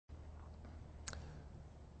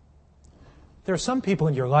There are some people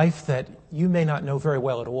in your life that you may not know very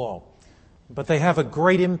well at all, but they have a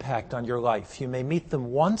great impact on your life. You may meet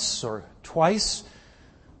them once or twice,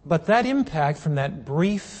 but that impact from that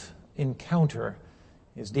brief encounter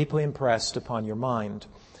is deeply impressed upon your mind.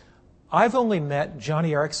 I've only met Joni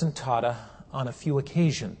Eareckson Tada on a few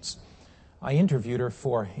occasions. I interviewed her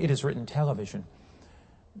for It Is Written television.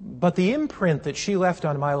 But the imprint that she left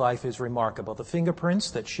on my life is remarkable. The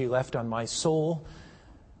fingerprints that she left on my soul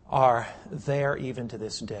are there even to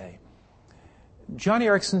this day. Joni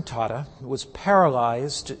Eareckson Tada was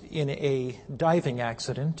paralyzed in a diving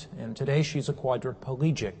accident, and today she's a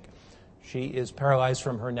quadriplegic. She is paralyzed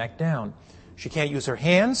from her neck down. She can't use her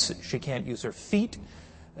hands. She can't use her feet.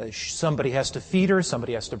 Somebody has to feed her.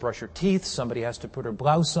 Somebody has to brush her teeth. Somebody has to put her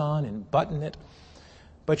blouse on and button it.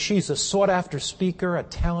 But she's a sought-after speaker, a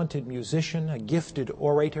talented musician, a gifted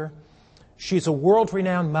orator. She's a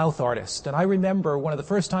world-renowned mouth artist. And I remember one of the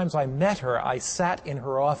first times I met her, I sat in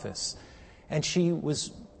her office, and she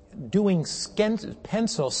was doing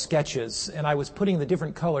pencil sketches, and I was putting the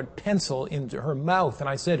different colored pencil into her mouth. And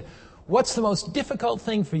I said, "What's the most difficult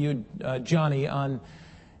thing for you, Joni, on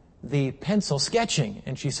the pencil sketching?"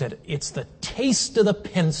 And she said, "It's the taste of the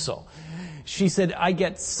pencil." She said, I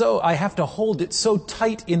have to hold it so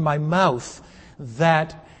tight in my mouth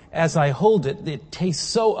that as I hold it, it tastes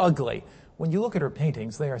so ugly. When you look at her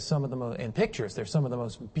paintings, they are some of the most, and pictures, they're some of the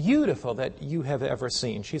most beautiful that you have ever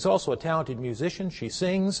seen. She's also a talented musician. She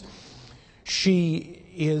sings. She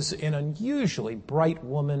is an unusually bright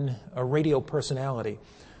woman, a radio personality.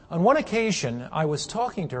 On one occasion, I was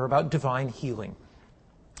talking to her about divine healing,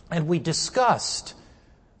 and we discussed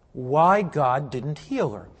why God didn't heal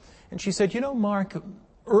her. And she said, Mark,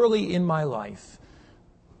 early in my life,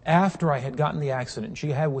 after I had gotten the accident, she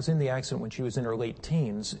was in the accident when she was in her late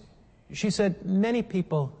teens, she said, many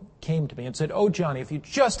people came to me and said, "Oh, Joni, if you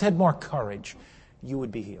just had more courage, you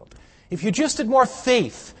would be healed. If you just had more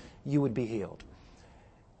faith, you would be healed."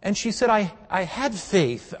 And she said, I had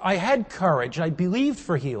faith, I had courage, I believed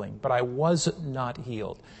for healing, but I was not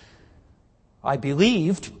healed. I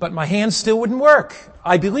believed, but my hands still wouldn't work.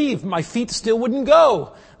 I believed, my feet still wouldn't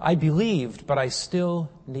go. I believed, but I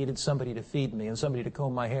still needed somebody to feed me and somebody to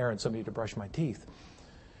comb my hair and somebody to brush my teeth.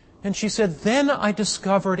 And she said, then I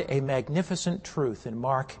discovered a magnificent truth in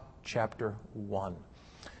Mark chapter 1.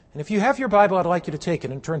 And if you have your Bible, I'd like you to take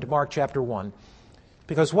it and turn to Mark chapter 1.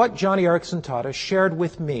 Because what Joni Eareckson Tada shared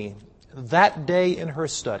with me that day in her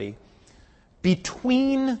study,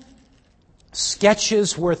 between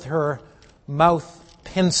sketches with her mouth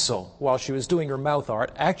pencil while she was doing her mouth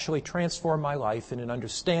art, actually transformed my life in an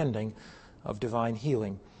understanding of divine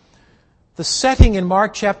healing. The setting in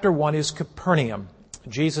Mark chapter 1 is Capernaum.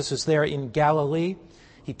 Jesus is there in Galilee.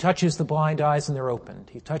 He touches the blind eyes and they're opened.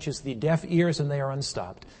 He touches the deaf ears and they are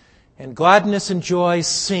unstopped. And gladness and joy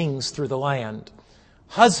sings through the land.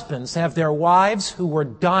 Husbands have their wives who were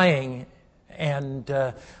dying and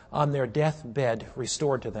on their deathbed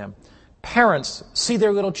restored to them. Parents see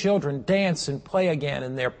their little children dance and play again,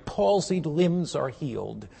 and their palsied limbs are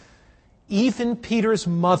healed. Even Peter's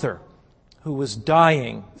mother, who was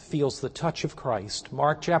dying, feels the touch of Christ.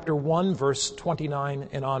 Mark chapter 1, verse 29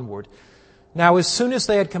 and onward. Now, as soon as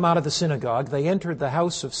they had come out of the synagogue, they entered the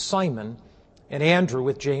house of Simon and Andrew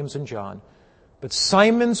with James and John. But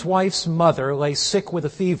Simon's wife's mother lay sick with a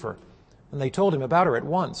fever, and they told him about her at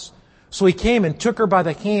once. So he came and took her by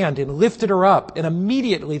the hand and lifted her up, and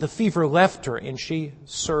immediately the fever left her, and she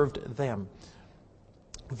served them.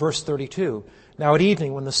 Verse 32, now at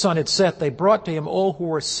evening when the sun had set, they brought to him all who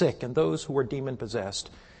were sick and those who were demon-possessed.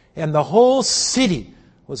 And the whole city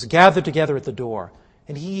was gathered together at the door.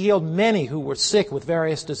 And he healed many who were sick with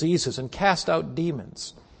various diseases and cast out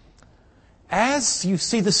demons. As you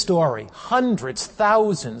see the story, hundreds,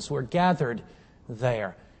 thousands were gathered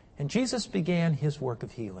there. And Jesus began his work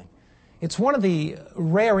of healing. It's one of the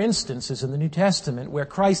rare instances in the New Testament where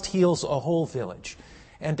Christ heals a whole village.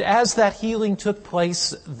 And as that healing took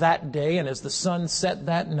place that day and as the sun set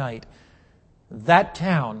that night, that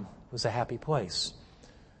town was a happy place.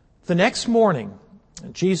 The next morning,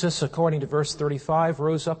 Jesus, according to verse 35,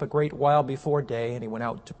 rose up a great while before day and he went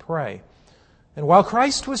out to pray. And while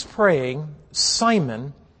Christ was praying,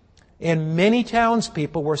 Simon and many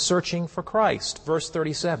townspeople were searching for Christ. Verse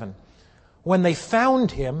 37. When they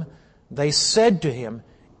found him, they said to him,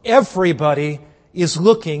 everybody is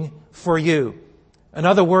looking for you. In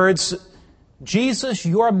other words, Jesus,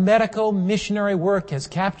 your medical missionary work has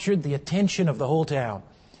captured the attention of the whole town.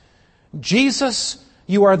 Jesus,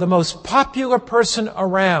 you are the most popular person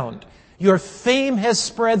around. Your fame has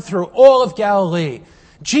spread through all of Galilee.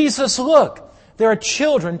 Jesus, look, There are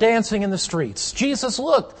children dancing in the streets. Jesus,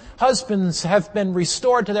 look, husbands have been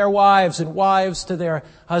restored to their wives and wives to their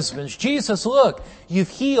husbands. Jesus, look, you've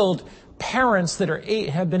healed parents that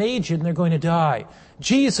have been aged and they're going to die.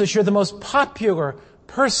 Jesus, you're the most popular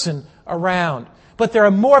person around. But there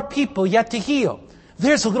are more people yet to heal.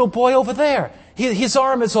 There's a little boy over there. His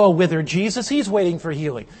arm is all withered, Jesus. He's waiting for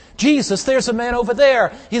healing. Jesus, there's a man over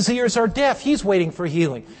there. His ears are deaf. He's waiting for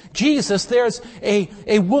healing. Jesus, there's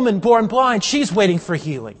a woman born blind. She's waiting for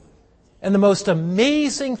healing. And the most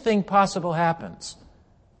amazing thing possible happens.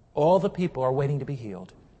 All the people are waiting to be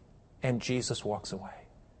healed. And Jesus walks away.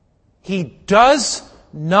 He does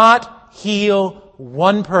not heal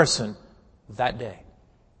one person that day.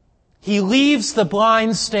 He leaves the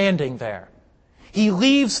blind standing there. He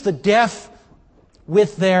leaves the deaf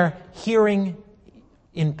with their hearing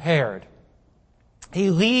impaired. He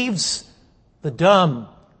leaves the dumb,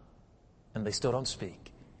 and they still don't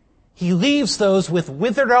speak. He leaves those with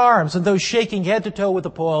withered arms and those shaking head to toe with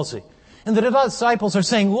the palsy. And the disciples are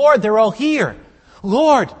saying, Lord, they're all here.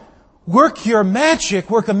 Lord, work your magic,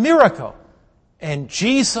 work a miracle. And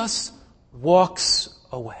Jesus walks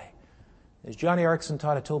away. As Johnny Erickson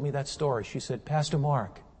Tata told me that story, she said, Pastor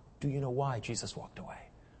Mark, do you know why Jesus walked away?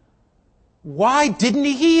 Why didn't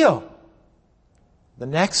he heal? The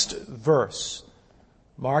next verse,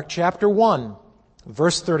 Mark chapter 1,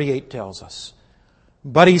 verse 38 tells us,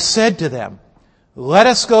 But he said to them, Let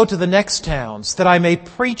us go to the next towns, that I may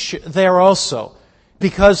preach there also,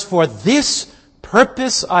 because for this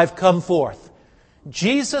purpose I've come forth.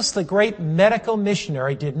 Jesus, the great medical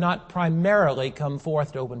missionary, did not primarily come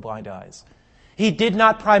forth to open blind eyes. He did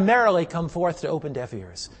not primarily come forth to open deaf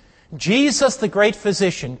ears. Jesus, the great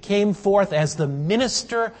physician, came forth as the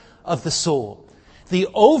minister of the soul. The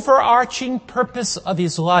overarching purpose of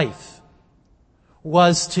his life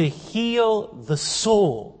was to heal the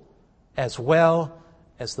soul as well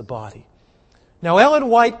as the body. Now, Ellen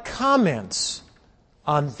White comments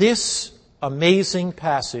on this amazing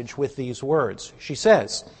passage with these words. She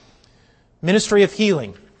says, Ministry of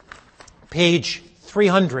Healing, page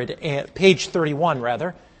 31,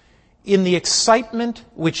 in the excitement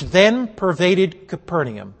which then pervaded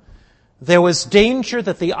Capernaum, there was danger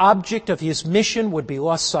that the object of his mission would be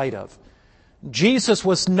lost sight of. Jesus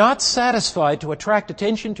was not satisfied to attract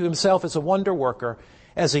attention to himself as a wonder worker,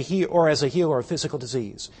 as a healer of physical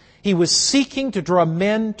disease. He was seeking to draw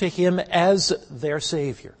men to him as their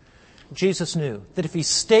Savior. Jesus knew that if he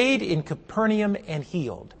stayed in Capernaum and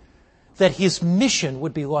healed, that his mission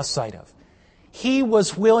would be lost sight of. He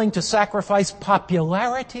was willing to sacrifice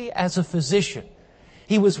popularity as a physician.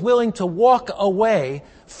 He was willing to walk away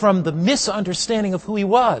from the misunderstanding of who he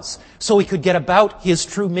was so he could get about his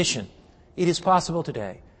true mission. It is possible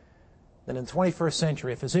today that in the 21st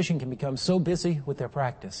century, a physician can become so busy with their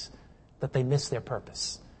practice that they miss their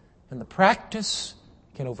purpose. And the practice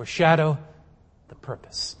can overshadow the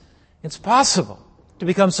purpose. It's possible to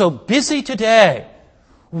become so busy today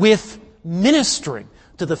with ministering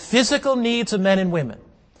to the physical needs of men and women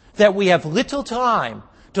that we have little time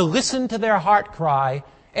to listen to their heart cry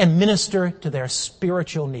and minister to their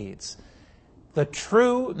spiritual needs. The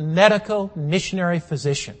true medical missionary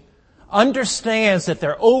physician understands that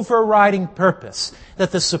their overriding purpose,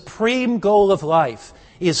 that the supreme goal of life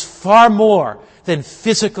is far more than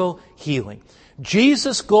physical healing.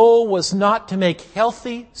 Jesus' goal was not to make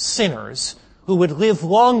healthy sinners who would live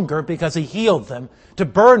longer because he healed them to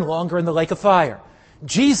burn longer in the lake of fire.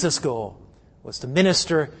 Jesus' goal was to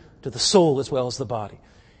minister to the soul as well as the body.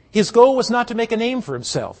 His goal was not to make a name for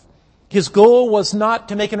himself. His goal was not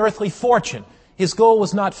to make an earthly fortune. His goal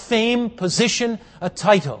was not fame, position, a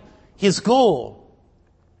title. His goal,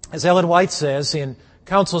 as Ellen White says in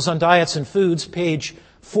Counsels on Diets and Foods, page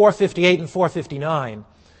 458 and 459,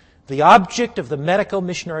 the object of the medical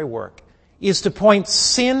missionary work is to point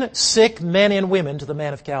sin-sick men and women to the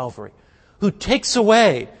man of Calvary, who takes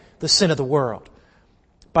away the sin of the world.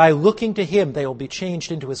 By looking to him, they will be changed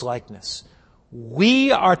into his likeness.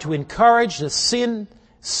 We are to encourage the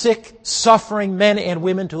sin-sick, suffering men and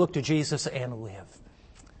women to look to Jesus and live.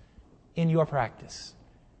 In your practice,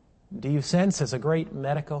 do you sense as a great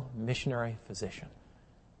medical missionary physician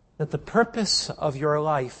that the purpose of your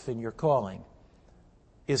life and your calling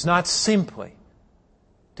is not simply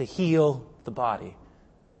to heal the body,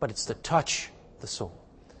 but it's to touch the soul?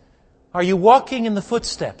 Are you walking in the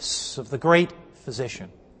footsteps of the great physician?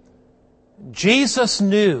 Jesus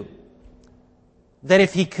knew that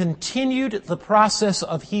if he continued the process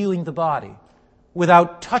of healing the body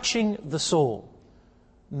without touching the soul,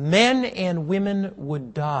 men and women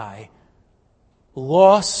would die,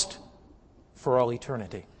 lost for all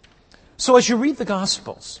eternity. So as you read the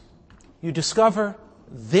Gospels, you discover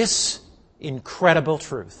this incredible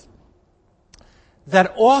truth,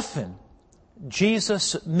 that often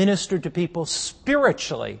Jesus ministered to people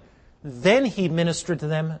spiritually, then he ministered to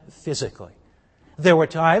them physically. There were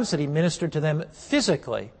times that he ministered to them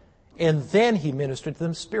physically, and then he ministered to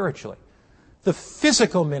them spiritually. The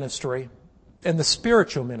physical ministry and the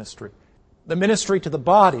spiritual ministry, the ministry to the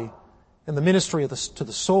body and the ministry to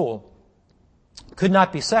the soul, could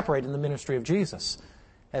not be separated in the ministry of Jesus.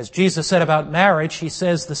 As Jesus said about marriage, he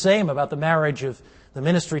says the same about the marriage of the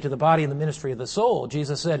ministry to the body and the ministry of the soul.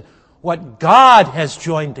 Jesus said, what God has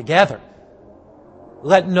joined together,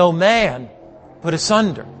 let no man put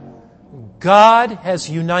asunder. God has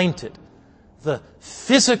united the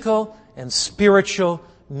physical and spiritual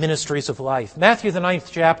ministries of life. Matthew, the 9th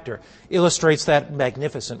chapter, illustrates that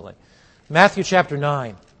magnificently. Matthew chapter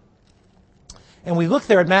 9. And we look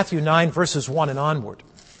there at Matthew 9, verses 1 and onward.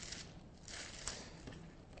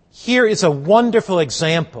 Here is a wonderful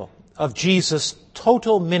example of Jesus'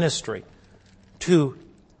 total ministry to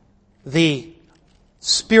the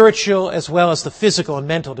spiritual as well as the physical and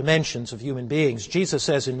mental dimensions of human beings. Jesus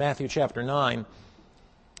says in Matthew chapter 9,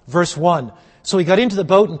 verse 1, so he got into the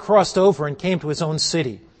boat and crossed over and came to his own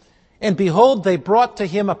city. And behold, they brought to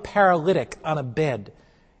him a paralytic on a bed.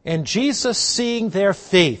 And Jesus, seeing their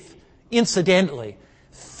faith, incidentally,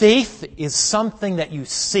 faith is something that you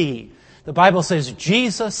see. The Bible says,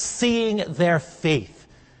 Jesus seeing their faith.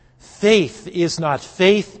 Faith is not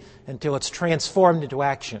faith until it's transformed into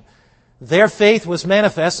action. Their faith was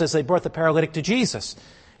manifest as they brought the paralytic to Jesus.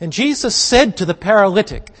 And Jesus said to the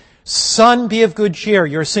paralytic, Son, be of good cheer,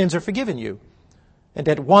 your sins are forgiven you. And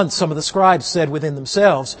at once some of the scribes said within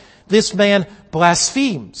themselves, this man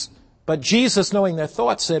blasphemes. But Jesus, knowing their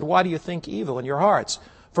thoughts, said, why do you think evil in your hearts?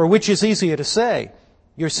 For which is easier to say,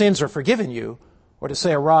 your sins are forgiven you, or to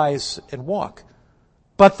say, arise and walk?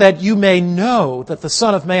 But that you may know that the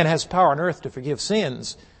Son of Man has power on earth to forgive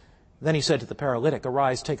sins. Then he said to the paralytic,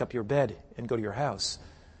 arise, take up your bed, and go to your house.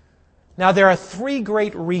 Now there are three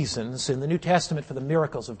great reasons in the New Testament for the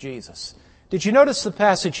miracles of Jesus. Did you notice the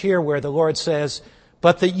passage here where the Lord says,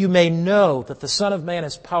 but that you may know that the Son of Man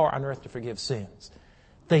has power on earth to forgive sins?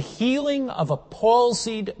 The healing of a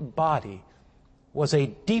palsied body was a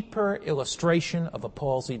deeper illustration of a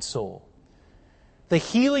palsied soul. The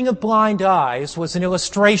healing of blind eyes was an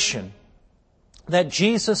illustration that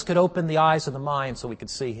Jesus could open the eyes of the mind so we could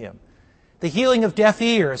see him. The healing of deaf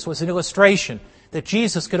ears was an illustration that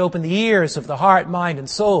Jesus could open the ears of the heart, mind, and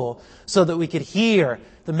soul so that we could hear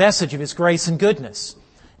the message of his grace and goodness.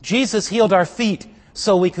 Jesus healed our feet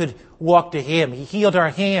so we could walk to him. He healed our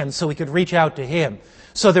hands so we could reach out to him.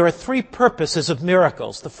 So there are three purposes of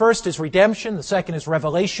miracles. The first is redemption, the second is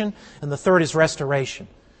revelation, and the third is restoration.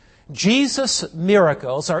 Jesus'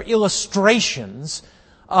 miracles are illustrations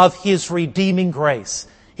of his redeeming grace.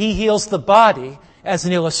 He heals the body as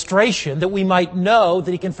an illustration that we might know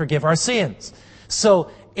that he can forgive our sins.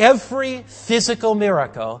 So every physical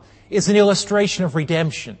miracle is an illustration of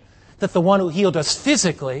redemption, that the one who healed us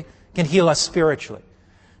physically can heal us spiritually.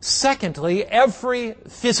 Secondly, every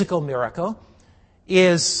physical miracle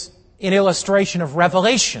is an illustration of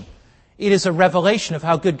revelation. It is a revelation of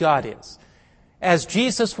how good God is. As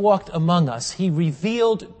Jesus walked among us, he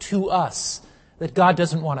revealed to us that God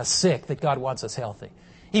doesn't want us sick, that God wants us healthy.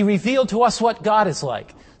 He revealed to us what God is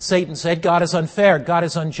like. Satan said God is unfair, God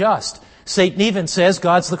is unjust. Satan even says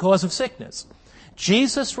God's the cause of sickness.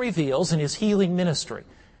 Jesus reveals in his healing ministry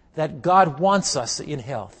that God wants us in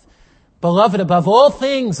health. Beloved, above all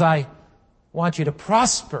things, I want you to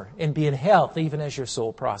prosper and be in health, even as your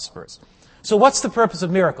soul prospers. So what's the purpose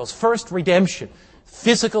of miracles? First, redemption.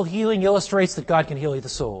 Physical healing illustrates that God can heal the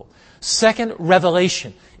soul. Second,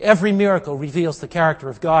 revelation. Every miracle reveals the character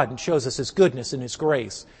of God and shows us his goodness and his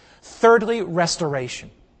grace. Thirdly,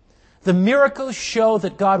 restoration. The miracles show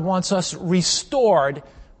that God wants us restored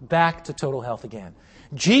back to total health again.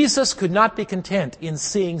 Jesus could not be content in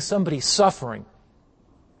seeing somebody suffering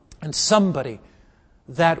and somebody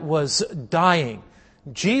that was dying.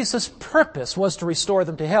 Jesus' purpose was to restore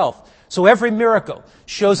them to health. So every miracle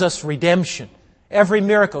shows us redemption. Every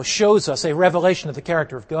miracle shows us a revelation of the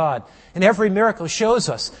character of God. And every miracle shows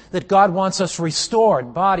us that God wants us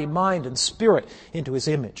restored, body, mind, and spirit, into his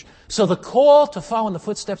image. So the call to follow in the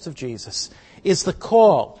footsteps of Jesus is the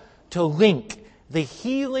call to link the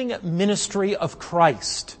healing ministry of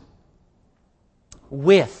Christ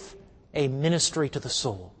with a ministry to the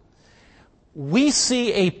soul. We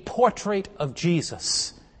see a portrait of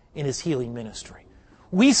Jesus in his healing ministry.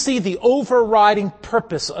 We see the overriding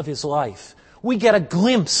purpose of his life. We get a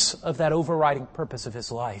glimpse of that overriding purpose of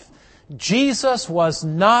his life. Jesus was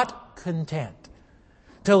not content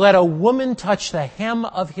to let a woman touch the hem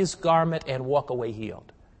of his garment and walk away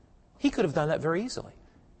healed. He could have done that very easily.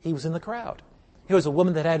 He was in the crowd. Here was a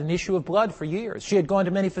woman that had an issue of blood for years. She had gone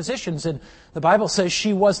to many physicians, and the Bible says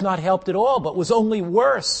she was not helped at all, but was only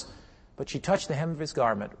worse. But she touched the hem of his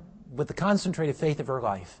garment with the concentrated faith of her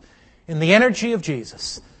life. In the energy of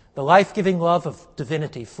Jesus, the life-giving love of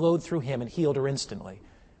divinity flowed through him and healed her instantly.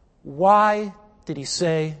 Why did he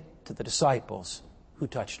say to the disciples, "Who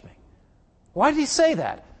touched me?" Why did he say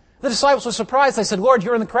that? The disciples were surprised. They said, "Lord,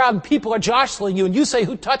 you're in the crowd and people are jostling you, and you say,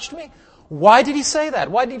 'Who touched me?'" Why did he say that?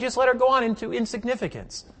 Why did he just let her go on into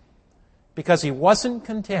insignificance? Because he wasn't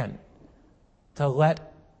content to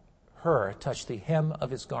let her touch the hem of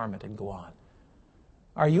his garment and go on.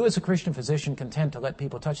 Are you, as a Christian physician, content to let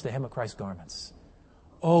people touch the hem of Christ's garments?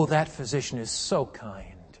 Oh, that physician is so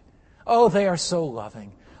kind. Oh, they are so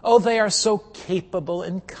loving. Oh, they are so capable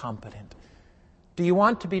and competent. Do you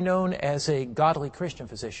want to be known as a godly Christian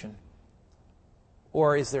physician?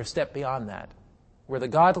 Or is there a step beyond that, where the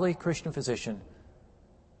godly Christian physician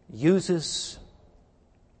uses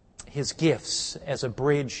his gifts as a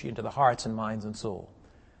bridge into the hearts and minds and soul?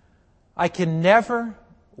 I can never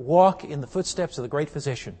walk in the footsteps of the great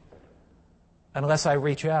physician unless I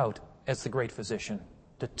reach out as the great physician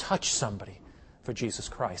to touch somebody for Jesus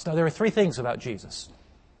Christ. Now, there are three things about Jesus.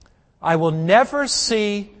 I will never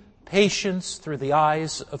see patients through the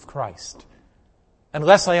eyes of Christ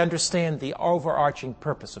unless I understand the overarching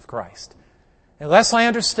purpose of Christ. Unless I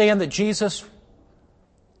understand that Jesus'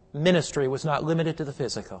 ministry was not limited to the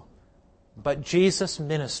physical, but Jesus'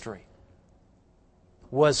 ministry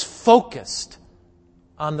was focused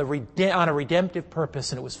on a redemptive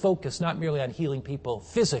purpose, and it was focused not merely on healing people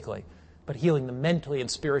physically, but healing them mentally and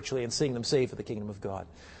spiritually and seeing them saved for the kingdom of God.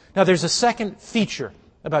 Now, there's a second feature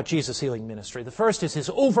about Jesus' healing ministry. The first is his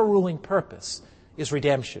overruling purpose is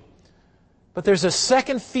redemption. But there's a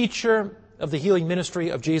second feature of the healing ministry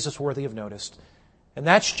of Jesus worthy of notice, and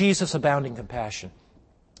that's Jesus' abounding compassion.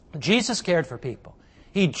 Jesus cared for people.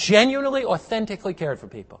 He genuinely, authentically cared for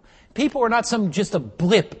people. People were not just a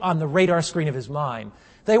blip on the radar screen of his mind.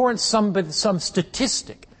 They weren't some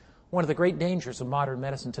statistic. One of the great dangers of modern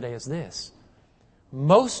medicine today is this.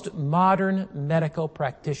 Most modern medical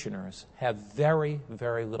practitioners have very,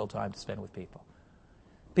 very little time to spend with people.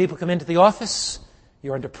 People come into the office,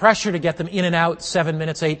 you're under pressure to get them in and out, 7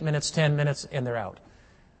 minutes, 8 minutes, 10 minutes, and they're out.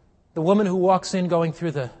 The woman who walks in going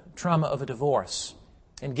through the trauma of a divorce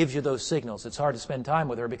and gives you those signals, it's hard to spend time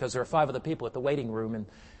with her because there are 5 other people at the waiting room and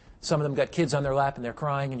some of them got kids on their lap and they're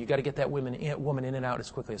crying, and you've got to get that woman in and out as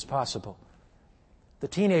quickly as possible. The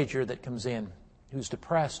teenager that comes in, who's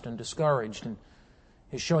depressed and discouraged and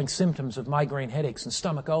is showing symptoms of migraine headaches and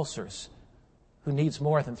stomach ulcers, who needs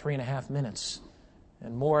more than 3.5 minutes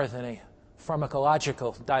and more than a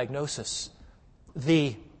pharmacological diagnosis.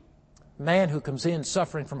 The man who comes in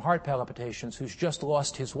suffering from heart palpitations, who's just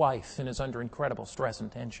lost his wife and is under incredible stress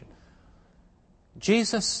and tension.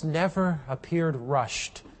 Jesus never appeared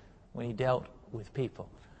rushed when he dealt with people.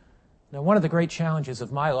 Now, one of the great challenges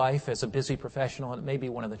of my life as a busy professional, and maybe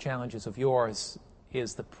one of the challenges of yours,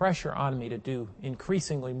 is the pressure on me to do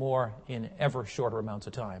increasingly more in ever shorter amounts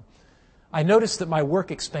of time. I notice that my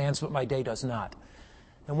work expands, but my day does not.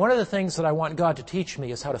 And one of the things that I want God to teach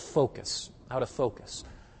me is how to focus.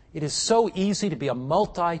 It is so easy to be a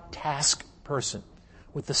multitask person.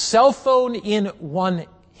 With the cell phone in one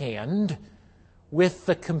hand, with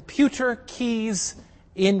the computer keys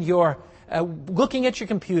in your, looking at your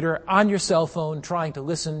computer on your cell phone, trying to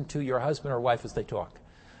listen to your husband or wife as they talk.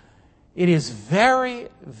 It is very,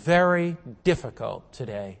 very difficult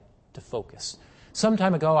today to focus. Some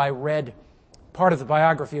time ago, I read part of the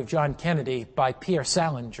biography of John Kennedy by Pierre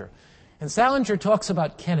Salinger. And Salinger talks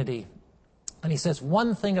about Kennedy, and he says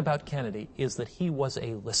one thing about Kennedy is that he was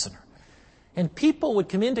a listener. And people would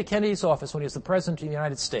come into Kennedy's office when he was the President of the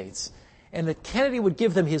United States, and that Kennedy would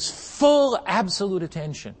give them his full, absolute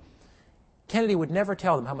attention. Kennedy would never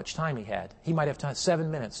tell them how much time he had. He might have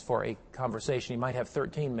 7 minutes for a conversation. He might have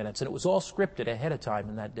 13 minutes. And it was all scripted ahead of time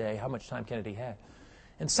in that day, how much time Kennedy had.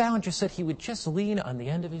 And Salinger said he would just lean on the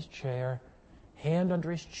end of his chair, hand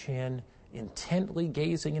under his chin, intently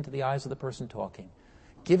gazing into the eyes of the person talking,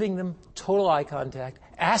 giving them total eye contact,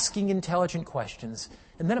 asking intelligent questions.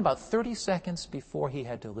 And then about 30 seconds before he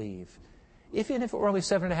had to leave, even if it were only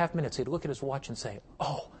 7.5 minutes, he'd look at his watch and say,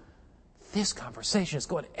 "Oh, this conversation is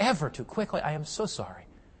going ever too quickly. I am so sorry.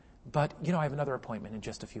 But, I have another appointment in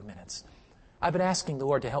just a few minutes." I've been asking the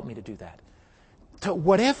Lord to help me to do that. To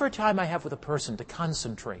whatever time I have with a person to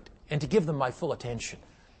concentrate and to give them my full attention.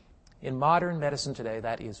 In modern medicine today,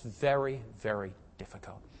 that is very, very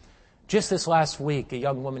difficult. Just this last week, a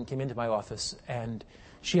young woman came into my office and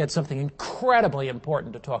she had something incredibly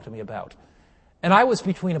important to talk to me about. And I was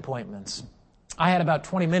between appointments. I had about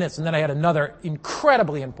 20 minutes, and then I had another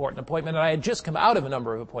incredibly important appointment, and I had just come out of a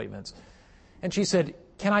number of appointments. And she said,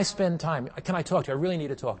 can I spend time? Can I talk to you? I really need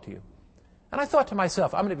to talk to you. And I thought to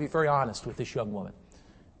myself, I'm going to be very honest with this young woman.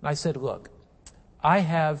 And I said, look,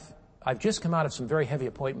 I've just come out of some very heavy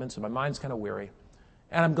appointments, and my mind's kind of weary,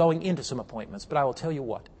 and I'm going into some appointments, but I will tell you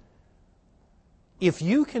what. If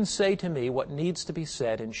you can say to me what needs to be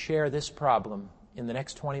said and share this problem in the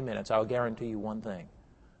next 20 minutes, I'll guarantee you one thing.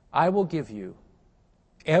 I will give you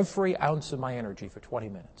every ounce of my energy for 20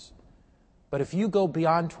 minutes. But if you go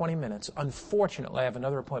beyond 20 minutes, unfortunately, I have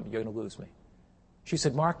another appointment, you're going to lose me. She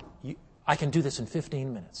said, Mark, I can do this in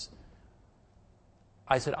 15 minutes.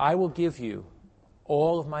 I said, I will give you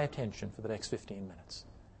all of my attention for the next 15 minutes.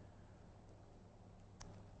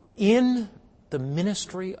 In the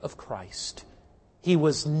ministry of Christ, he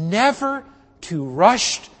was never too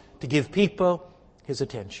rushed to give people his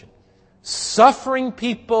attention. Suffering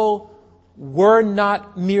people were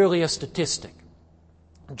not merely a statistic.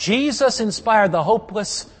 Jesus inspired the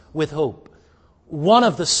hopeless with hope. One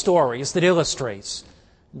of the stories that illustrates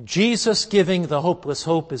Jesus giving the hopeless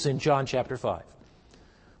hope is in John chapter 5.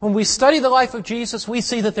 When we study the life of Jesus, we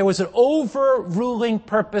see that there was an overruling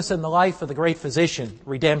purpose in the life of the great physician,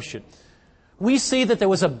 redemption. We see that there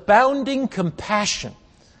was abounding compassion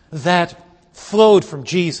that flowed from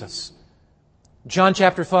Jesus. John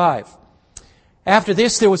chapter 5. After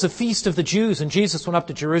this, there was a feast of the Jews, and Jesus went up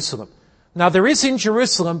to Jerusalem. Now, there is in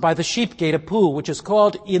Jerusalem by the sheep gate a pool, which is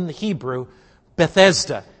called in the Hebrew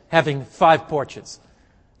Bethesda, having 5 porches.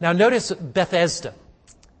 Now, notice Bethesda.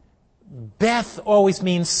 Beth always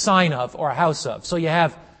means sign of or house of. So you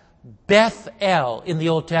have Beth-El in the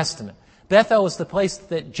Old Testament. Bethel is the place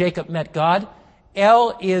that Jacob met God.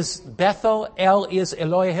 El is Bethel. El is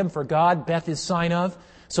Elohim for God. Beth is sign of.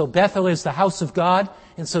 So Bethel is the house of God.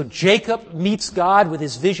 And so Jacob meets God with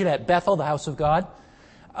his vision at Bethel, the house of God.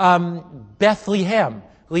 Bethlehem.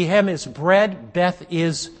 Lehem is bread. Beth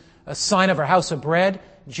is a sign of our house of bread.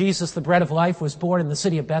 Jesus, the bread of life, was born in the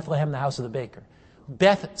city of Bethlehem, the house of the baker.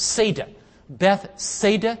 Bethsaida.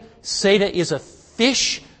 Bethsaida. Saida is a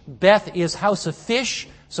fish. Beth is house of fish.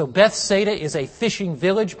 So Bethsaida is a fishing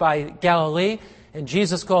village by Galilee. And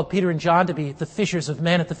Jesus called Peter and John to be the fishers of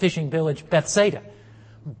men at the fishing village Bethsaida.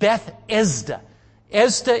 Bethesda.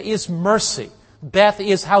 Esda is mercy. Beth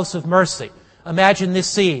is house of mercy. Imagine this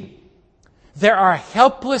scene. There are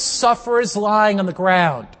helpless sufferers lying on the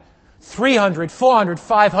ground. 300, 400,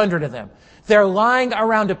 500 of them. They're lying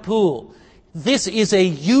around a pool. This is a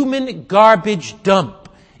human garbage dump.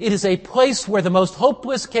 It is a place where the most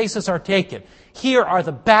hopeless cases are taken. Here are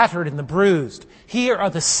the battered and the bruised. Here are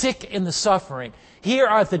the sick and the suffering. Here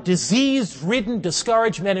are the disease-ridden,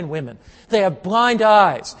 discouraged men and women. They have blind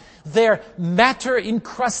eyes. Their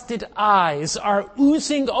matter-encrusted eyes are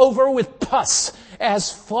oozing over with pus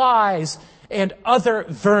as flies and other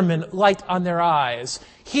vermin light on their eyes.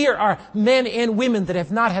 Here are men and women that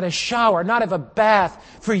have not had a shower, not have a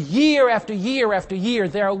bath for year after year after year.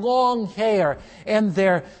 Their long hair and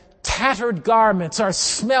their tattered garments are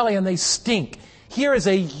smelly and they stink. Here is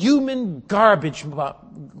a human garbage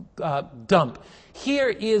dump. Here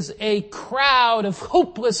is a crowd of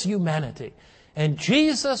hopeless humanity. And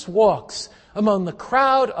Jesus walks among the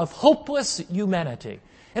crowd of hopeless humanity.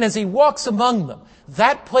 And as he walks among them,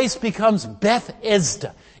 that place becomes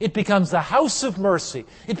Bethesda. It becomes the house of mercy.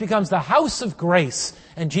 It becomes the house of grace.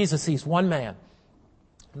 And Jesus sees one man.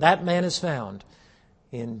 That man is found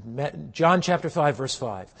in John chapter 5, verse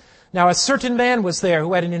 5. Now a certain man was there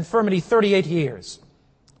who had an infirmity 38 years.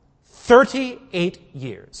 38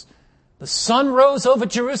 years. The sun rose over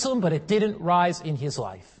Jerusalem, but it didn't rise in his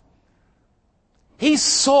life. He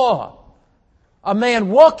saw a man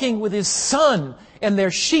walking with his son and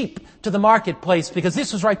their sheep to the marketplace, because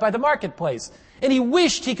this was right by the marketplace. And he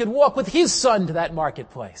wished he could walk with his son to that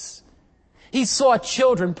marketplace. He saw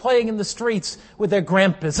children playing in the streets with their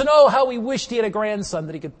grandpas. And oh, how he wished he had a grandson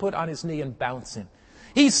that he could put on his knee and bounce him.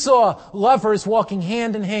 He saw lovers walking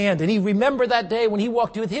hand in hand. And he remembered that day when he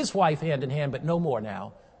walked with his wife hand in hand, but no more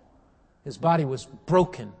now. His body was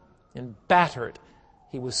broken and battered.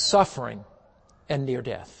 He was suffering and near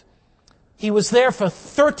death. He was there for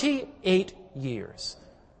 38 years.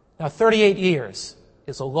 Now, 38 years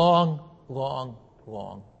is a long, long,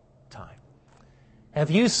 long time.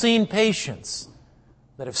 Have you seen patients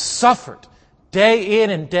that have suffered day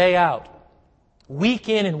in and day out, week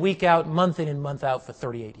in and week out, month in and month out for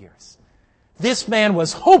 38 years? This man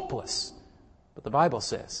was hopeless. But the Bible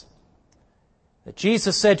says that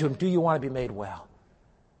Jesus said to him, "Do you want to be made well?"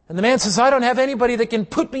 And the man says, I don't have anybody that can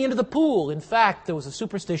put me into the pool. In fact, there was a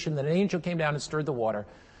superstition that an angel came down and stirred the water.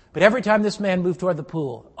 But every time this man moved toward the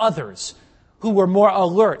pool, others who were more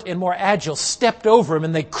alert and more agile stepped over him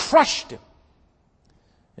and they crushed him.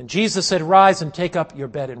 And Jesus said, rise and take up your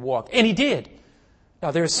bed and walk. And he did.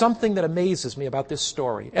 Now, there is something that amazes me about this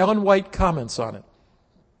story. Ellen White comments on it.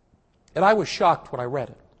 And I was shocked when I read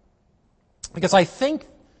it. Because I think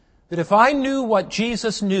that if I knew what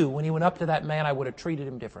Jesus knew when he went up to that man, I would have treated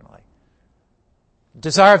him differently.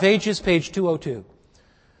 Desire of Ages, page 202.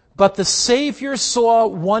 But the Savior saw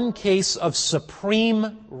one case of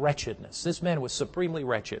supreme wretchedness. This man was supremely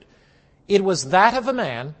wretched. It was that of a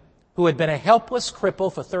man who had been a helpless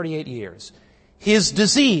cripple for 38 years. His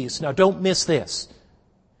disease, now don't miss this,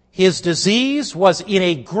 his disease was in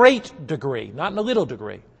a great degree, not in a little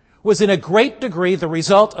degree, was in a great degree the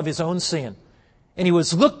result of his own sin. And it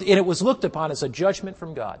was looked upon as a judgment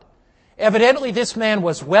from God. Evidently, this man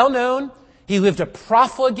was well known. He lived a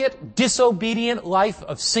profligate, disobedient life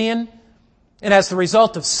of sin. And as the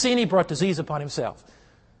result of sin, he brought disease upon himself.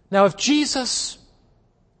 Now, if Jesus,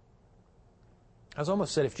 I was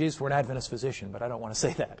almost said if Jesus were an Adventist physician, but I don't want to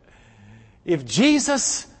say that. If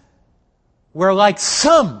Jesus were like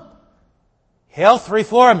some health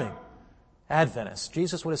reforming Adventist,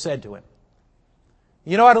 Jesus would have said to him,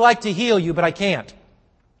 you know, I'd like to heal you, but I can't.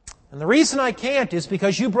 And the reason I can't is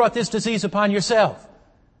because you brought this disease upon yourself.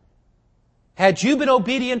 Had you been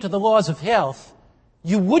obedient to the laws of health,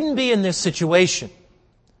 you wouldn't be in this situation.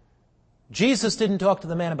 Jesus didn't talk to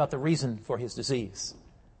the man about the reason for his disease.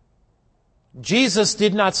 Jesus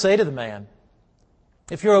did not say to the man,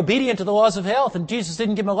 if you're obedient to the laws of health, and Jesus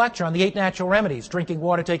didn't give him a lecture on the 8 natural remedies, drinking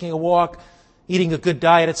water, taking a walk, eating a good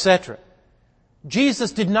diet, etc.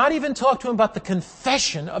 Jesus did not even talk to him about the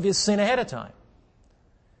confession of his sin ahead of time.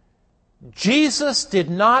 Jesus did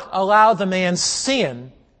not allow the man's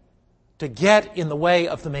sin to get in the way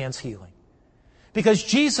of the man's healing. Because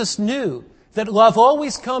Jesus knew that love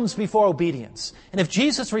always comes before obedience. And if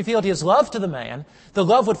Jesus revealed his love to the man,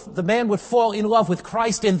 the man would fall in love with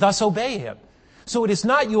Christ and thus obey him. So it is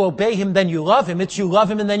not you obey him, then you love him. It's you love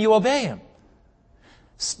him and then you obey him.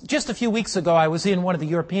 Just a few weeks ago, I was in one of the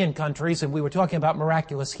European countries and we were talking about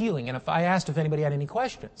miraculous healing. And I asked if anybody had any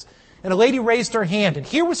questions. And a lady raised her hand and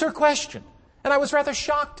here was her question. And I was rather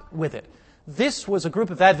shocked with it. This was a group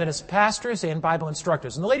of Adventist pastors and Bible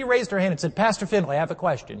instructors. And the lady raised her hand and said, Pastor Finley, I have a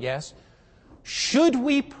question. Yes? Should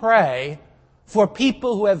we pray for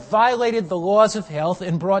people who have violated the laws of health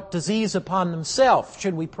and brought disease upon themselves?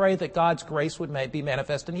 Should we pray that God's grace would be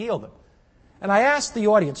manifest and heal them? And I asked the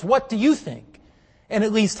audience, what do you think? And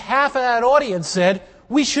at least half of that audience said,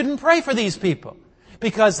 we shouldn't pray for these people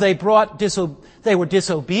because they were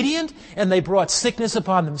disobedient and they brought sickness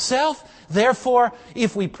upon themselves. Therefore,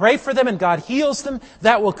 if we pray for them and God heals them,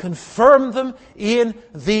 that will confirm them in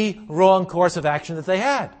the wrong course of action that they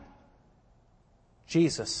had.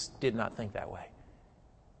 Jesus did not think that way.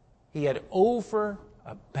 He had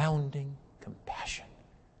overabounding compassion.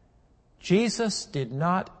 Jesus did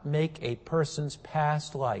not make a person's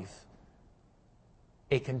past life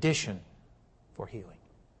a condition for healing.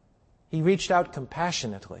 He reached out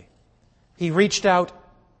compassionately. He reached out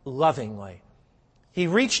lovingly. He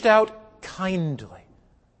reached out kindly.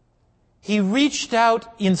 He reached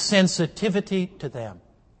out in sensitivity to them.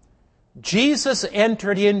 Jesus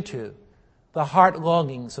entered into the heart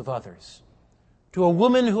longings of others. To a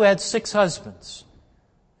woman who had 6 husbands,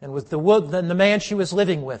 and the man she was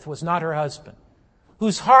living with was not her husband,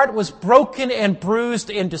 whose heart was broken and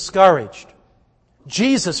bruised and discouraged.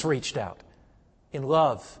 Jesus reached out in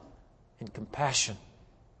love and compassion.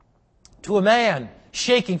 To a man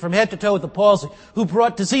shaking from head to toe with the palsy, who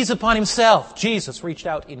brought disease upon himself, Jesus reached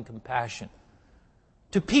out in compassion.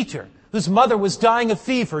 To Peter, whose mother was dying of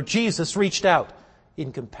fever, Jesus reached out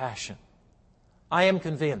in compassion. I am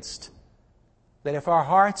convinced that if our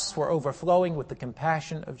hearts were overflowing with the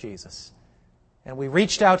compassion of Jesus, and we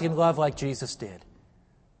reached out in love like Jesus did,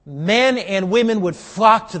 men and women would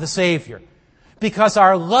flock to the Savior, because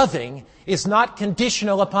our loving is not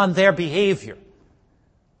conditional upon their behavior.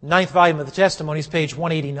 9th volume of the Testimonies, page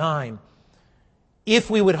 189. If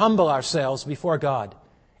we would humble ourselves before God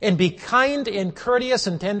and be kind and courteous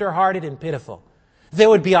and tender-hearted and pitiful, there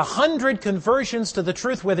would be 100 conversions to the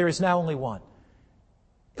truth where there is now only one.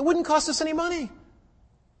 It wouldn't cost us any money.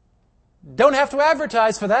 Don't have to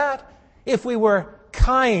advertise for that. If we were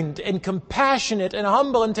kind and compassionate and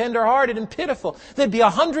humble and tender-hearted and pitiful, there'd be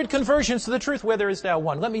 100 conversions to the truth where there is now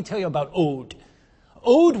one. Let me tell you about Ode.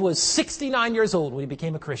 Ode was 69 years old when he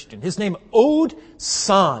became a Christian. His name, Ode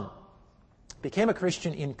San, became a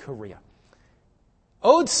Christian in Korea.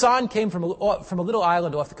 Ode San came from a little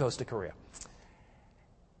island off the coast of Korea.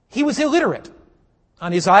 He was illiterate.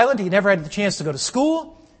 On his island, he never had the chance to go to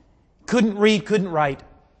school, couldn't read, couldn't write.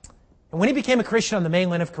 And when he became a Christian on the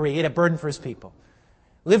mainland of Korea, he had a burden for his people.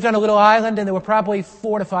 Lived on a little island, and there were probably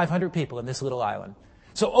 400 to 500 people in this little island.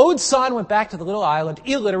 So Ode San went back to the little island,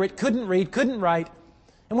 illiterate, couldn't read, couldn't write.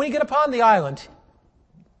 And when he got upon the island,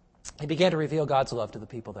 he began to reveal God's love to the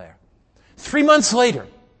people there. 3 months later,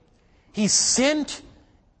 he sent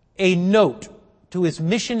a note to his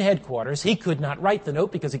mission headquarters. He could not write the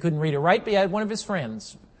note because he couldn't read or write, but he had one of his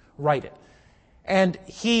friends write it. And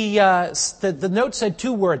the note said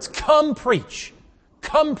 2 words, come preach,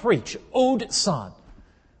 Ode San.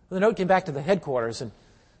 The note came back to the headquarters, and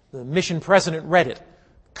the mission president read it.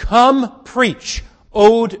 Come preach,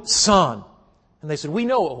 Ode San. And they said, we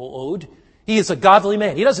know Ode. He is a godly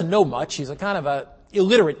man. He doesn't know much. He's a kind of a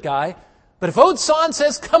illiterate guy. But if Ode San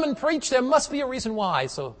says, come and preach, there must be a reason why.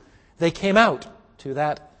 So they came out to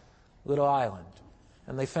that little island,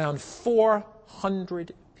 and they found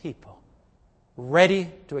 400 people ready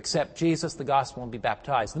to accept Jesus, the gospel, and be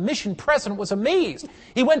baptized. The mission president was amazed.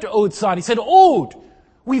 He went to Ode San. He said, Ode,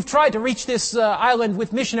 we've tried to reach this island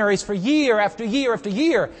with missionaries for year after year after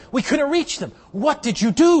year. We couldn't reach them. What did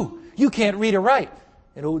you do? You can't read or write.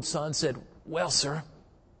 And Ode San said, well, sir,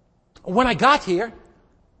 when I got here,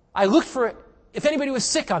 I looked for if anybody was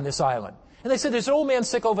sick on this island. And they said, there's an old man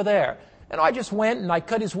sick over there. And I just went and I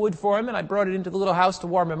cut his wood for him, and I brought it into the little house to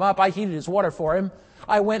warm him up. I heated his water for him.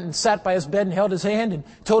 I went and sat by his bed and held his hand and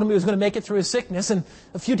told him he was going to make it through his sickness. And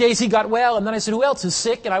a few days he got well. And then I said, who else is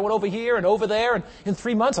sick? And I went over here and over there. And in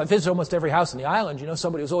 3 months, I visited almost every house on the island. You know,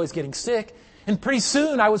 somebody was always getting sick. And pretty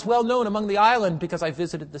soon I was well known among the island because I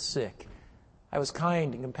visited the sick. I was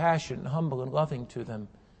kind and compassionate and humble and loving to them.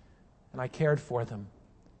 And I cared for them.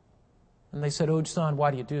 And they said, Ode San, why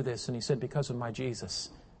do you do this? And he said, because of my Jesus.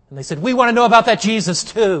 And they said, we want to know about that Jesus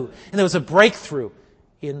too. And there was a breakthrough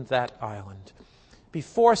in that island.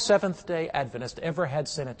 Before Seventh-day Adventists ever had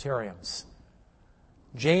sanitariums,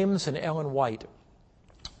 James and Ellen White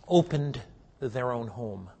opened their own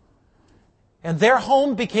home. And their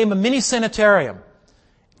home became a mini sanitarium.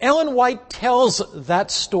 Ellen White tells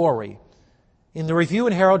that story in the Review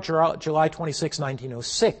and Herald, July 26,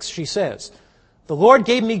 1906. She says, the Lord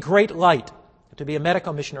gave me great light to be a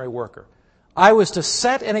medical missionary worker. I was to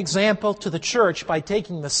set an example to the church by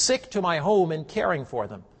taking the sick to my home and caring for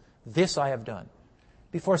them. This I have done.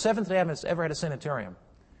 Before Seventh-day Adventists ever had a sanitarium,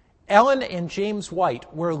 Ellen and James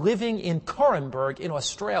White were living in Corenburg in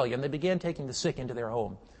Australia, and they began taking the sick into their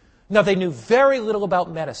home. Now, they knew very little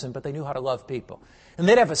about medicine, but they knew how to love people. And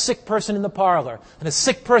they'd have a sick person in the parlor, and a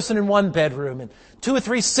sick person in one bedroom, and 2 or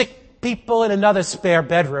 3 sick people in another spare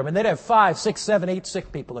bedroom, and they'd have 5, 6, 7, 8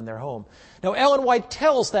 sick people in their home. Now, Ellen White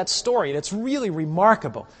tells that story, and it's really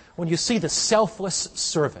remarkable when you see the selfless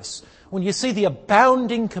service, when you see the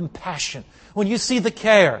abounding compassion, when you see the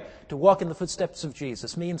care. To walk in the footsteps of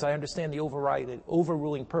Jesus means I understand the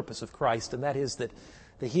overruling purpose of Christ, and that is that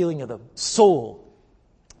the healing of the soul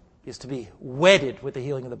is to be wedded with the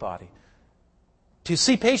healing of the body. To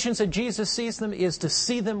see patients as Jesus sees them is to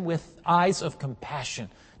see them with eyes of compassion,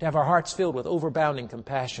 to have our hearts filled with overbounding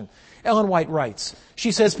compassion. Ellen White writes,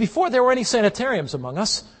 she says, before there were any sanitariums among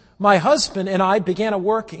us, my husband and I began a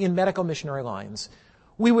work in medical missionary lines.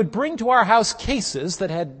 We would bring to our house cases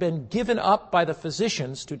that had been given up by the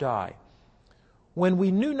physicians to die. When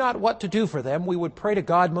we knew not what to do for them, we would pray to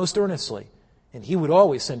God most earnestly, and He would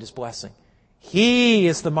always send His blessing. He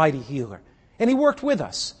is the mighty healer, and He worked with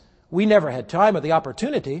us. We never had time or the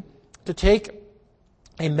opportunity to take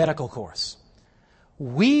a medical course.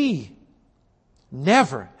 We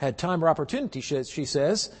never had time or opportunity, she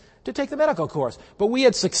says, to take the medical course. But we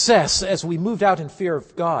had success as we moved out in fear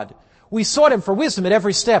of God. We sought Him for wisdom at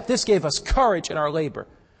every step. This gave us courage in our labor.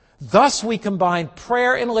 Thus we combined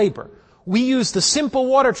prayer and labor. We used the simple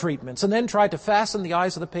water treatments and then tried to fasten the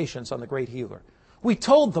eyes of the patients on the great healer. We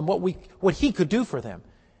told them what He could do for them.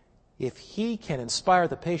 If He can inspire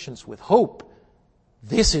the patients with hope,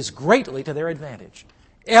 this is greatly to their advantage.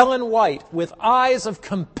 Ellen White, with eyes of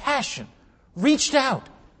compassion, reached out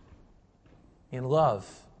in love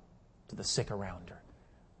to the sick around her.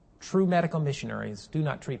 True medical missionaries do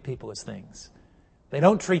not treat people as things. They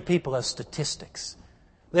don't treat people as statistics.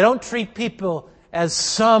 They don't treat people as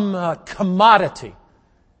some commodity.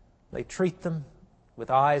 They treat them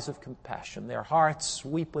with eyes of compassion. Their hearts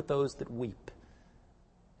weep with those that weep.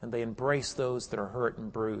 And they embrace those that are hurt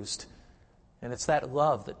and bruised. And it's that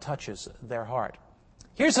love that touches their heart.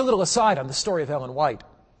 Here's a little aside on the story of Ellen White.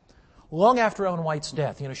 Long after Ellen White's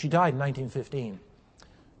death, she died in 1915.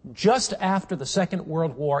 Just after the Second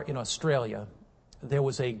World War in Australia, there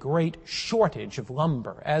was a great shortage of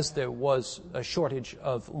lumber, as there was a shortage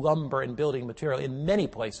of lumber and building material in many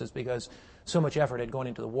places because so much effort had gone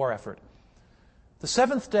into the war effort. The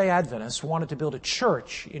Seventh-day Adventists wanted to build a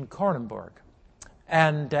church in Kronenberg.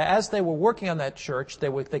 And as they were working on that church,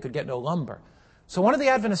 they could get no lumber. So one of the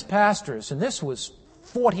Adventist pastors, and this was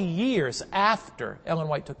 40 years after Ellen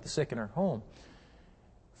White took the sick in her home,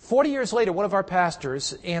 40 years later, one of our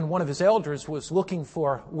pastors and one of his elders were looking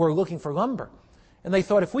for lumber. And they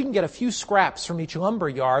thought, if we can get a few scraps from each lumber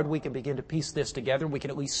yard, we can begin to piece this together, we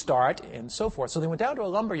can at least start, and so forth. So they went down to a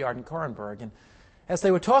lumber yard in Kronenberg, and as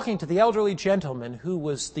they were talking to the elderly gentleman who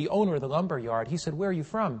was the owner of the lumber yard, he said, "Where are you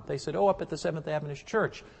from?" They said, "Oh, up at the Seventh Adventist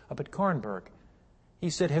Church, up at Kronenberg." He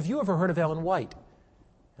said, "Have you ever heard of Ellen White?"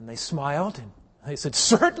 And they smiled, and they said,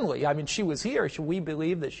 "Certainly. I mean, she was here. We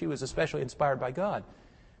believe that she was especially inspired by God."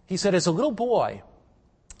 He said, "As a little boy,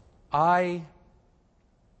 I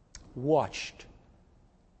watched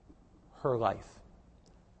her life.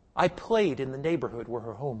 I played in the neighborhood where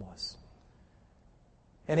her home was.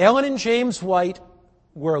 And Ellen and James White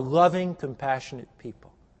were loving, compassionate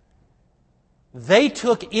people. They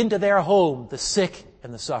took into their home the sick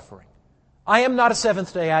and the suffering. I am not a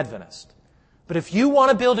Seventh-day Adventist, but if you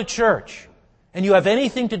want to build a church and you have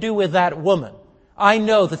anything to do with that woman, I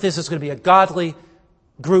know that this is going to be a godly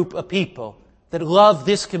group of people that love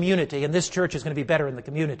this community, and this church is going to be better in the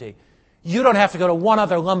community. You don't have to go to one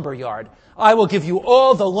other lumber yard. I will give you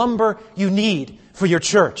all the lumber you need for your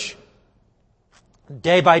church.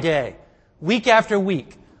 Day by day, week after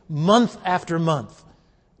week, month after month,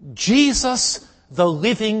 Jesus, the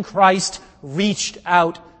living Christ, reached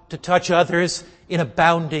out to touch others in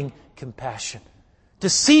abounding compassion. To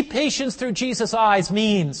see patients through Jesus' eyes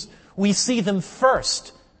means we see them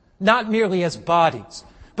first, not merely as bodies,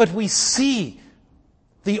 but we see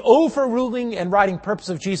the overruling and riding purpose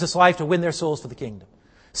of Jesus' life to win their souls for the kingdom.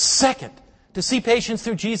 Second, to see patients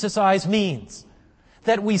through Jesus' eyes means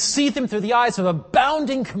that we see them through the eyes of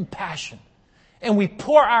abounding compassion, and we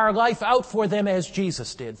pour our life out for them as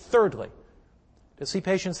Jesus did. Thirdly, to see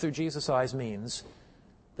patients through Jesus' eyes means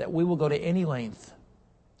that we will go to any length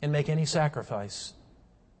and make any sacrifice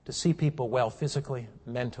to see people well physically,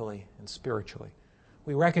 mentally, and spiritually.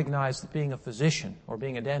 We recognize that being a physician or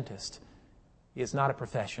being a dentist is not a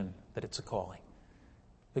profession, that it's a calling.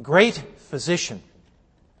 The great physician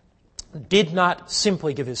did not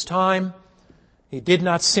simply give his time. He did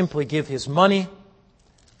not simply give his money.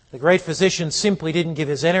 The great physician simply didn't give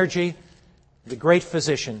his energy. The great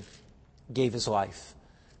physician gave his life.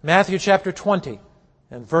 Matthew chapter 20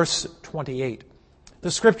 and verse 28.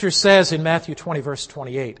 The scripture says in Matthew 20 verse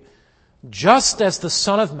 28, "Just as the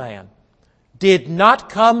Son of Man did not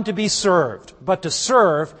come to be served, but to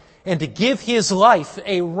serve and to give his life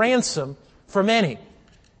a ransom for many."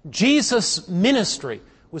 Jesus' ministry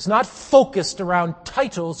was not focused around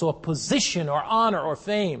titles or position or honor or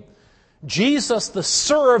fame. Jesus, the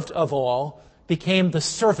served of all, became the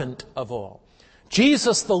servant of all.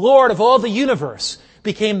 Jesus, the Lord of all the universe,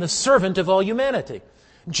 became the servant of all humanity.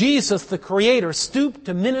 Jesus, the Creator, stooped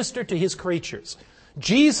to minister to his creatures.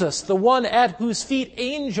 Jesus, the one at whose feet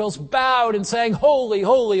angels bowed and sang, "Holy,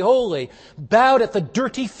 holy, holy," bowed at the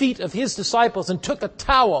dirty feet of his disciples and took a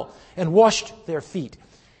towel and washed their feet.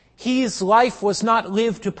 His life was not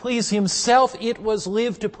lived to please himself, it was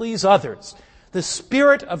lived to please others. The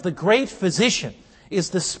spirit of the great physician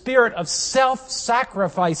is the spirit of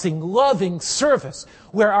self-sacrificing, loving service,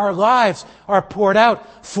 where our lives are poured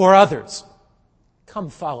out for others. Come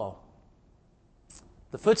follow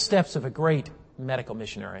the footsteps of a great medical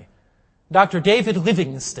missionary. Dr. David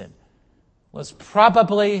Livingstone was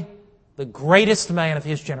probably the greatest man of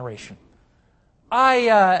his generation.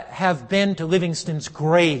 I have been to Livingstone's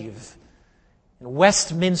grave in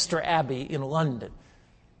Westminster Abbey in London.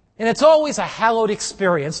 And it's always a hallowed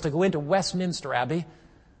experience to go into Westminster Abbey.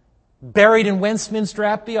 Buried in Westminster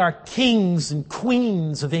Abbey are kings and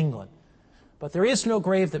queens of England. But there is no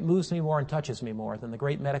grave that moves me more and touches me more than the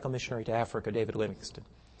great medical missionary to Africa, David Livingstone.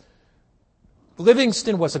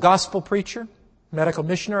 Livingstone was a gospel preacher, medical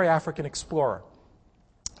missionary, African explorer.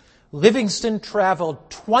 Livingstone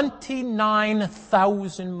traveled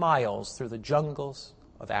 29,000 miles through the jungles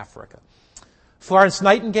of Africa. Florence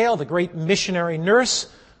Nightingale, the great missionary nurse,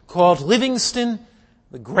 called Livingstone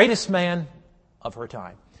the greatest man of her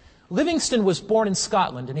time. Livingstone was born in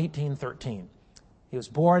Scotland in 1813. He was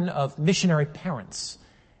born of missionary parents.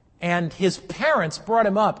 And his parents brought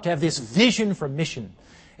him up to have this vision for mission.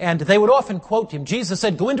 And they would often quote him. Jesus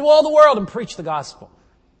said, "Go into all the world and preach the gospel."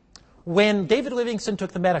 When David Livingstone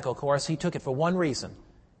took the medical course, he took it for one reason.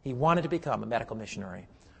 He wanted to become a medical missionary.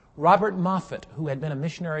 Robert Moffat, who had been a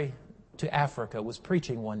missionary to Africa, was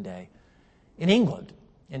preaching one day in England.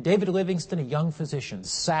 And David Livingstone, a young physician,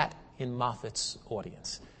 sat in Moffat's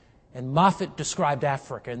audience. And Moffat described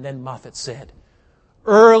Africa, and then Moffat said,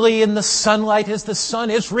 "Early in the sunlight as the sun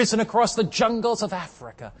is risen across the jungles of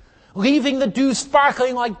Africa, leaving the dew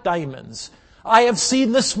sparkling like diamonds, I have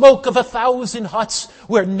seen the smoke of 1,000 huts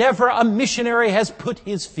where never a missionary has put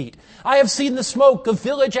his feet. I have seen the smoke of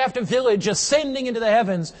village after village ascending into the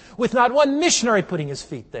heavens with not one missionary putting his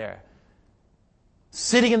feet there."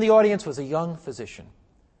 Sitting in the audience was a young physician,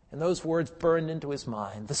 and those words burned into his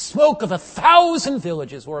mind. The smoke of 1,000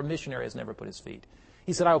 villages where a missionary has never put his feet.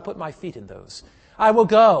 He said, "I will put my feet in those. I will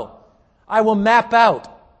go. I will map out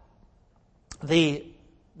the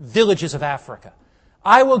villages of Africa.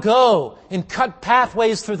 I will go and cut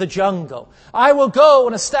pathways through the jungle. I will go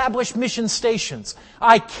and establish mission stations.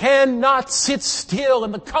 I cannot sit still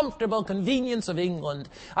in the comfortable convenience of England.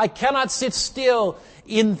 I cannot sit still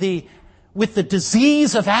with the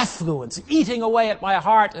disease of affluence eating away at my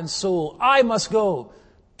heart and soul. I must go."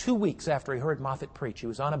 2 weeks after he heard Moffat preach, he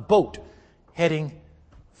was on a boat heading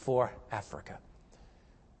for Africa.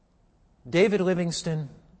 David Livingstone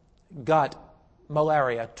got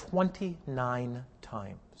malaria 29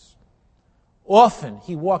 times. Often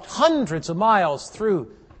he walked hundreds of miles through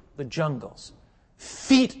the jungles.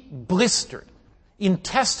 Feet blistered,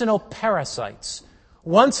 intestinal parasites.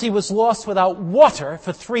 Once he was lost without water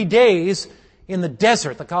for 3 days in the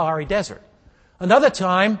desert, the Kalahari Desert. Another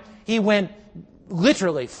time he went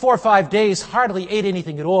literally 4 or 5 days, hardly ate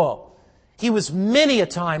anything at all. He was many a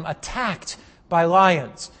time attacked by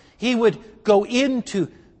lions. He would go into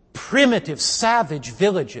primitive, savage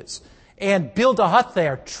villages and build a hut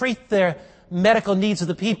there, treat their medical needs of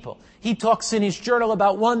the people. He talks in his journal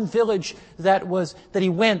about one village that he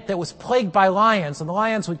went that was plagued by lions, and the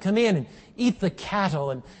lions would come in and eat the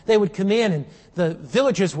cattle, and they would come in, and the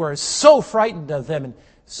villagers were so frightened of them. And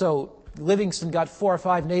so Livingstone got 4 or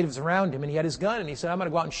 5 natives around him, and he had his gun, and he said, "I'm going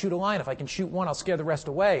to go out and shoot a lion. If I can shoot one, I'll scare the rest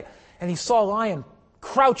away." And he saw a lion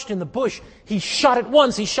crouched in the bush. He shot it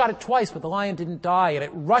once, he shot it twice, but the lion didn't die, and it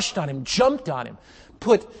rushed on him, jumped on him,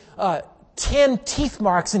 put 10 teeth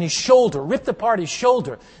marks in his shoulder, ripped apart his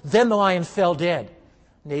shoulder. Then the lion fell dead.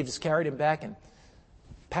 Natives carried him back and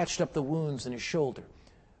patched up the wounds in his shoulder.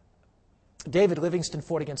 David Livingstone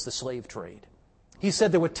fought against the slave trade. He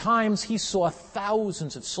said there were times he saw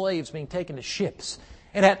thousands of slaves being taken to ships.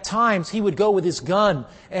 And at times he would go with his gun,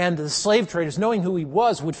 and the slave traders, knowing who he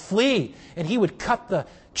was, would flee, and he would cut the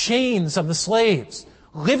chains of the slaves.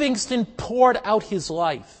 Livingstone poured out his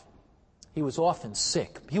life. He was often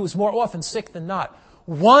sick. He was more often sick than not.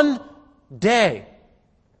 One day,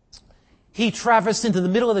 he traversed into the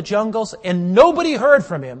middle of the jungles, and nobody heard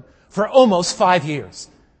from him for almost 5 years.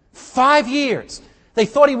 5 years. They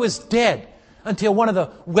thought he was dead until one of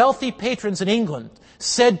the wealthy patrons in England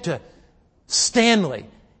said to Stanley,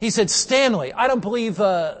 he said, "Stanley, I don't believe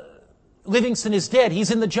Livingstone is dead.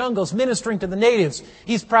 He's in the jungles ministering to the natives.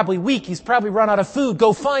 He's probably weak. He's probably run out of food.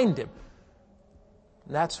 Go find him."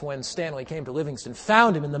 And that's when Stanley came to Livingstone,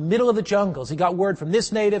 found him in the middle of the jungles. He got word from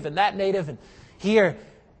this native and that native, and here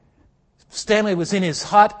Stanley was in his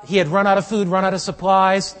hut. He had run out of food, run out of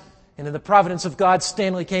supplies, and in the providence of God,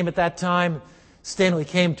 Stanley came at that time. Stanley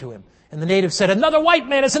came to him, and the natives said, "Another white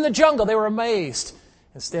man is in the jungle." They were amazed.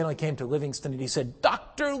 And Stanley came to Livingstone and he said,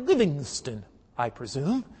 "Dr. Livingstone, I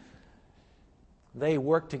presume." They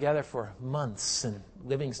worked together for months, and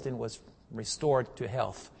Livingstone was restored to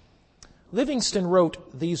health. Livingstone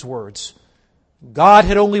wrote these words, "God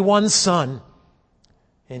had only one son,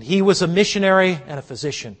 and he was a missionary and a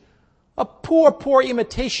physician. A poor, poor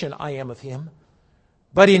imitation I am of him.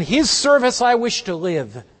 But in his service I wish to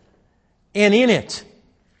live, and in it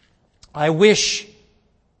I wish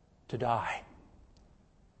to die."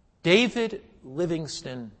 David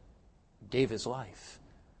Livingstone gave his life.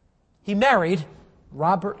 He married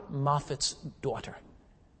Robert Moffat's daughter.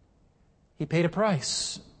 He paid a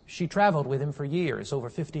price. She traveled with him for years,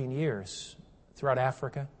 over 15 years, throughout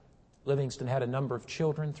Africa. Livingstone had a number of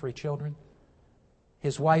children, 3 children.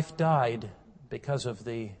 His wife died because of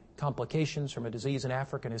the complications from a disease in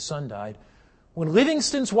Africa, and his son died. When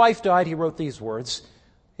Livingstone's wife died, he wrote these words,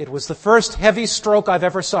 "It was the first heavy stroke I've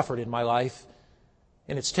ever suffered in my life,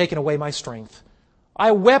 and it's taken away my strength.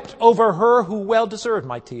 I wept over her who well deserved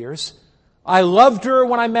my tears. I loved her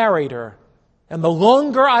when I married her, and the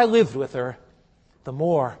longer I lived with her, the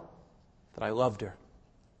more that I loved her."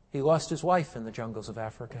 He lost his wife in the jungles of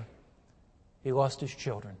Africa. He lost his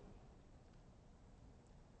children.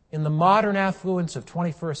 In the modern affluence of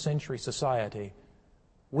 21st century society,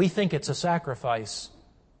 we think it's a sacrifice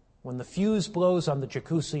when the fuse blows on the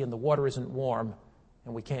jacuzzi and the water isn't warm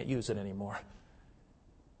and we can't use it anymore.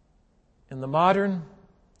 In the modern,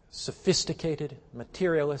 sophisticated,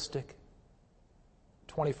 materialistic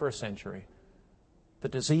 21st century, the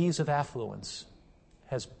disease of affluence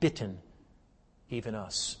has bitten even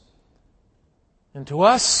us. And to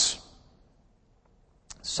us,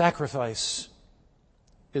 sacrifice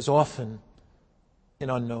is often an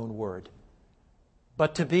unknown word.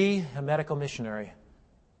 But to be a medical missionary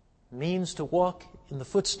means to walk in the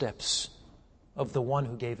footsteps of the one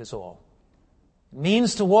who gave his all. It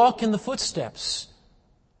means to walk in the footsteps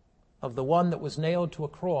of the one that was nailed to a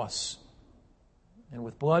cross, and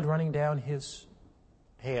with blood running down his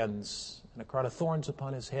hands and a crown of thorns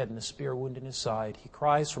upon his head and a spear wound in his side, he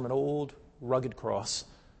cries from an old, rugged cross,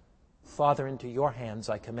 "Father, into your hands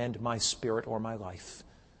I commend my spirit or my life."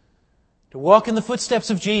 To walk in the footsteps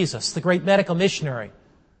of Jesus, the great medical missionary,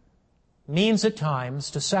 means at times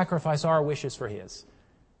to sacrifice our wishes for his.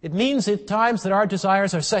 It means at times that our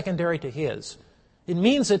desires are secondary to his. It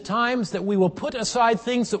means at times that we will put aside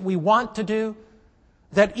things that we want to do,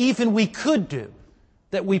 that even we could do,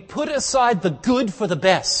 that we put aside the good for the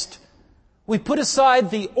best. We put aside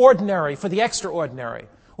the ordinary for the extraordinary.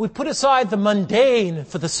 We put aside the mundane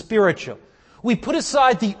for the spiritual. We put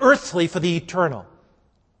aside the earthly for the eternal.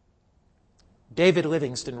 David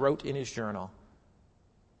Livingston wrote in his journal,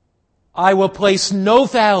 "I will place no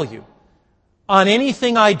value on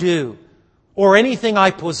anything I do or anything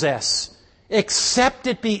I possess, except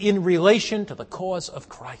it be in relation to the cause of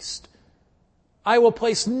Christ." I will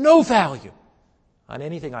place no value on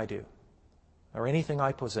anything I do or anything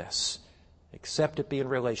I possess, except it be in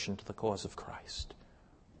relation to the cause of Christ.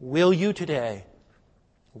 Will you today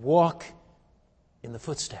walk in the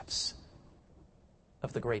footsteps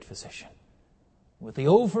of the great physician, with the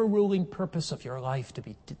overruling purpose of your life to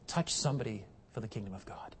touch somebody for the kingdom of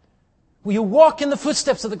God? Will you walk in the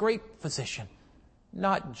footsteps of the great physician,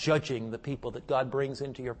 not judging the people that God brings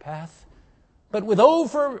into your path, but with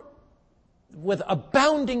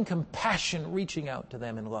abounding compassion, reaching out to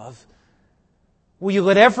them in love? Will you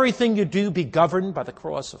let everything you do be governed by the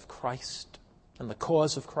cross of Christ and the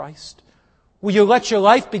cause of Christ? Will you let your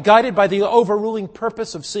life be guided by the overruling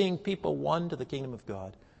purpose of seeing people won to the kingdom of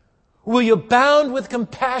God? Will you abound with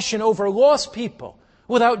compassion over lost people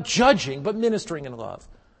without judging but ministering in love?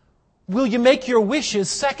 Will you make your wishes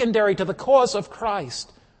secondary to the cause of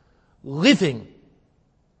Christ, living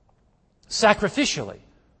sacrificially,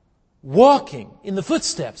 walking in the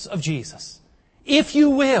footsteps of Jesus? If you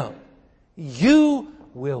will, you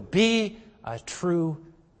will be a true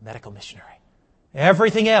medical missionary.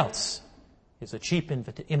 Everything else is a cheap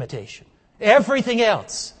imitation. Everything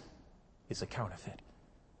else is a counterfeit.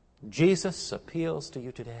 Jesus appeals to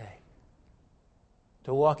you today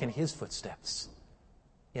to walk in his footsteps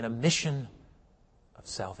in a mission of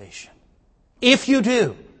salvation. If you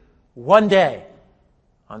do, one day,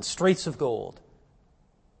 on streets of gold,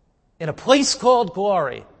 in a place called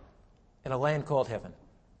glory, in a land called heaven,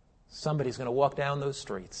 somebody's going to walk down those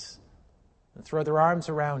streets and throw their arms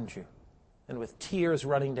around you, and with tears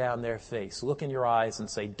running down their face, look in your eyes and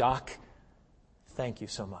say, "Doc, thank you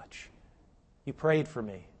so much. You prayed for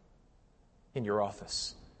me in your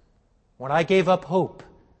office. When I gave up hope,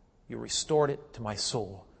 you restored it to my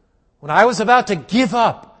soul. When I was about to give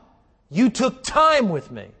up, you took time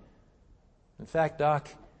with me. In fact, Doc,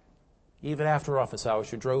 even after office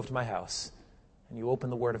hours, you drove to my house and you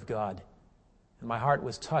opened the Word of God, and my heart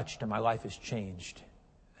was touched and my life has changed,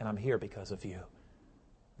 and I'm here because of you."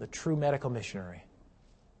 The true medical missionary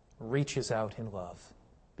reaches out in love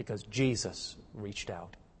because Jesus reached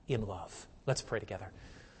out in love. Let's pray together.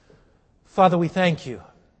 Father, we thank you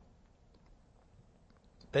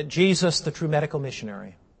that Jesus, the true medical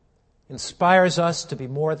missionary, inspires us to be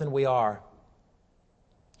more than we are.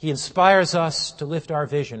 He inspires us to lift our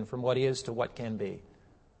vision from what is to what can be.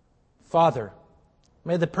 Father,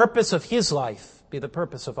 may the purpose of his life be the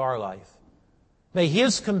purpose of our life. May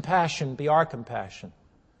his compassion be our compassion.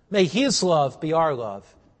 May his love be our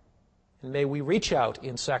love. And may we reach out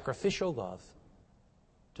in sacrificial love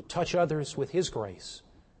to touch others with his grace.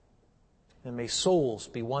 And may souls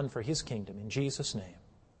be won for his kingdom. In Jesus' name.